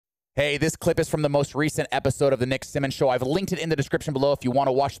Hey, this clip is from the most recent episode of The Nick Symmonds Show. I've linked it in the description below if you want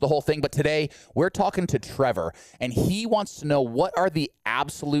to watch the whole thing. But today, we're talking to Trevor, and he wants to know what are the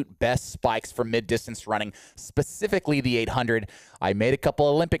absolute best spikes for mid-distance running, specifically the 800. I made a couple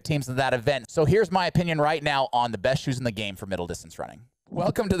Olympic teams in that event. So here's my opinion right now on the best shoes in the game for middle distance running.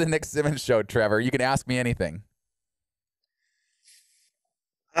 Welcome to The Nick Symmonds Show, Trevor. You can ask me anything.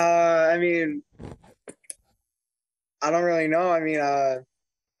 I mean, I don't really know.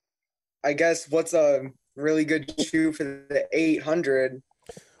 I guess what's a really good shoe for the 800?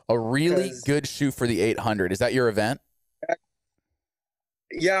 A really good shoe for the 800. Is that your event?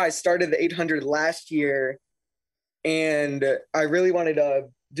 Yeah, I started the 800 last year, and I really wanted to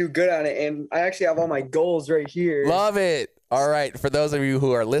do good on it, and I actually have all my goals right here. Love it. All right, for those of you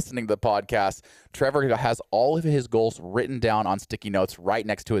who are listening to the podcast, Trevor has all of his goals written down on sticky notes right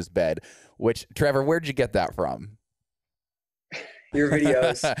next to his bed, which, Trevor, where'd you get that from? Your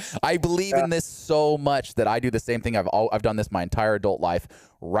videos. I believe in this so much that I do the same thing. I've done this my entire adult life.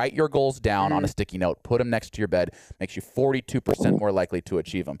 Write your goals down on a sticky note. Put them next to your bed. Makes you 42% more likely to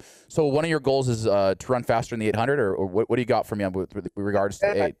achieve them. So one of your goals is to run faster in the 800, or what do you got for me with regards to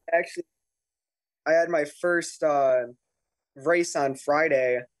the 8? Actually, I had my first race on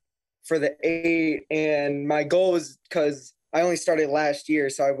Friday for the 8, and my goal was, because I only started last year,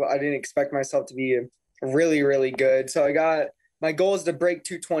 so I didn't expect myself to be really, really good. So my goal is to break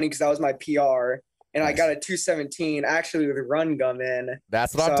 220 because that was my PR, and I got a 217 actually with run gum in.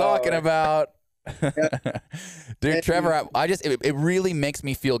 That's what I'm talking about. Dude, Trevor, it really makes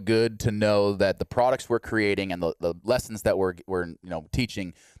me feel good to know that the products we're creating and the lessons that we're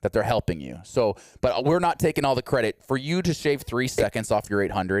teaching, that they're helping you. So, but we're not taking all the credit. For you to shave 3 seconds off your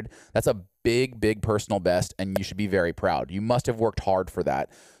 800, that's a big personal best, and you should be very proud. You must have worked hard for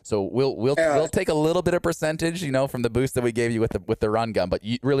that. So we'll take a little bit of percentage, from the boost that we gave you with the run gun, but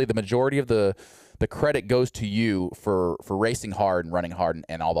really the majority of the credit goes to you for racing hard and running hard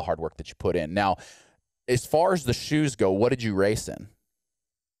and all the hard work that you put in. Now, as far as the shoes go, what did you race in?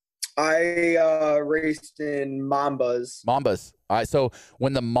 I raced in Mambas. Mambas. All right, so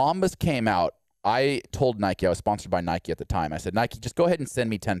when the Mambas came out, I told Nike, I was sponsored by Nike at the time. I said, Nike, just go ahead and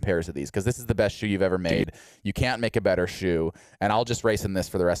send me 10 pairs of these because this is the best shoe you've ever made. You can't make a better shoe, and I'll just race in this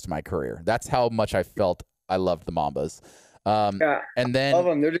for the rest of my career. That's how much I felt I loved the Mambas. And then love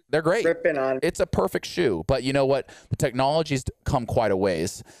them. They're great. On. It's a perfect shoe, but you know what? The technology's come quite a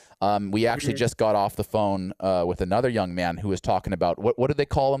ways. We actually just got off the phone with another young man who was talking about what did they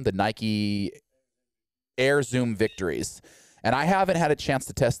call them? The Nike Air Zoom Victories. And I haven't had a chance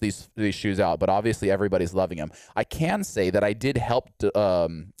to test these shoes out, but obviously everybody's loving them. I can say that I did help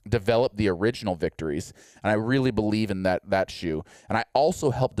develop the original Victories, and I really believe in that shoe. And I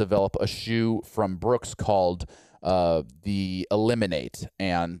also helped develop a shoe from Brooks called the Eliminate.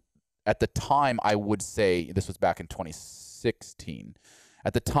 And at the time, I would say, this was back in 2016.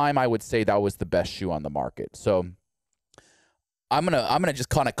 At the time, I would say that was the best shoe on the market. So I'm gonna just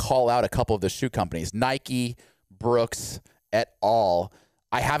kind of call out a couple of the shoe companies: Nike, Brooks, et al.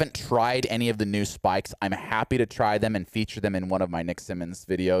 I haven't tried any of the new spikes. I'm happy to try them and feature them in one of my Nick Symmonds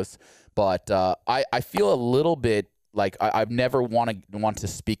videos. But I feel a little bit like I've never want to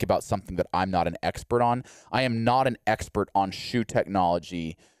speak about something that I'm not an expert on. I am not an expert on shoe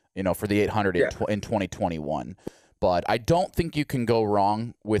technology, for the 800 in 2021. But I don't think you can go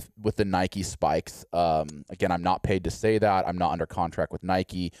wrong with the Nike spikes. Again, I'm not paid to say that. I'm not under contract with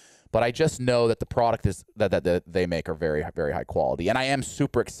Nike. But I just know that the product is that they make are very, very high quality. And I am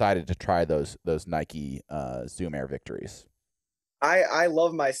super excited to try those Nike Zoom Air Victories. I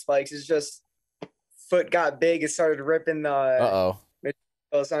love my spikes. It's just foot got big. It started ripping the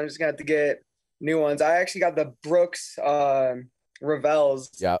material, so I'm just going to have to get new ones. I actually got the Brooks Revels.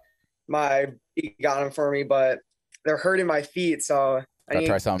 Yeah. My feet got them for me, but they're hurting my feet, so I need to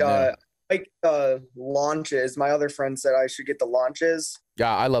try something new. Like the launches. My other friend said I should get the launches.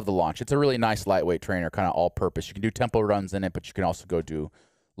 Yeah, I love the launch. It's a really nice lightweight trainer, kind of all-purpose. You can do tempo runs in it, but you can also go do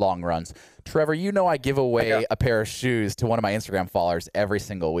long runs. Trevor, I give away a pair of shoes to one of my Instagram followers every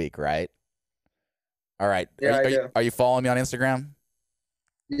single week, right? All right. Yeah, are you following me on Instagram?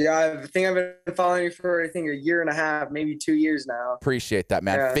 Yeah, I think I've been following you for, a year and a half, maybe 2 years now. Appreciate that,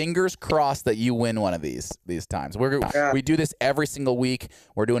 man. Yeah. Fingers crossed that you win one of these times. We do this every single week.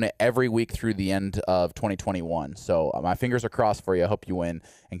 We're doing it every week through the end of 2021. So my fingers are crossed for you. I hope you win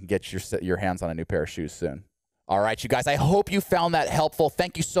and can get your hands on a new pair of shoes soon. All right, you guys, I hope you found that helpful.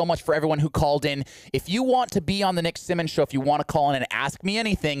 Thank you so much for everyone who called in. If you want to be on the Nick Symmonds Show, if you want to call in and ask me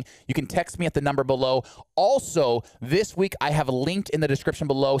anything, you can text me at the number below. Also, this week I have linked in the description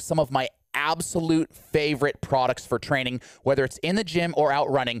below some of my absolute favorite products for training, whether it's in the gym or out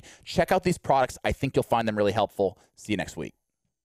running. Check out these products. I think you'll find them really helpful. See you next week.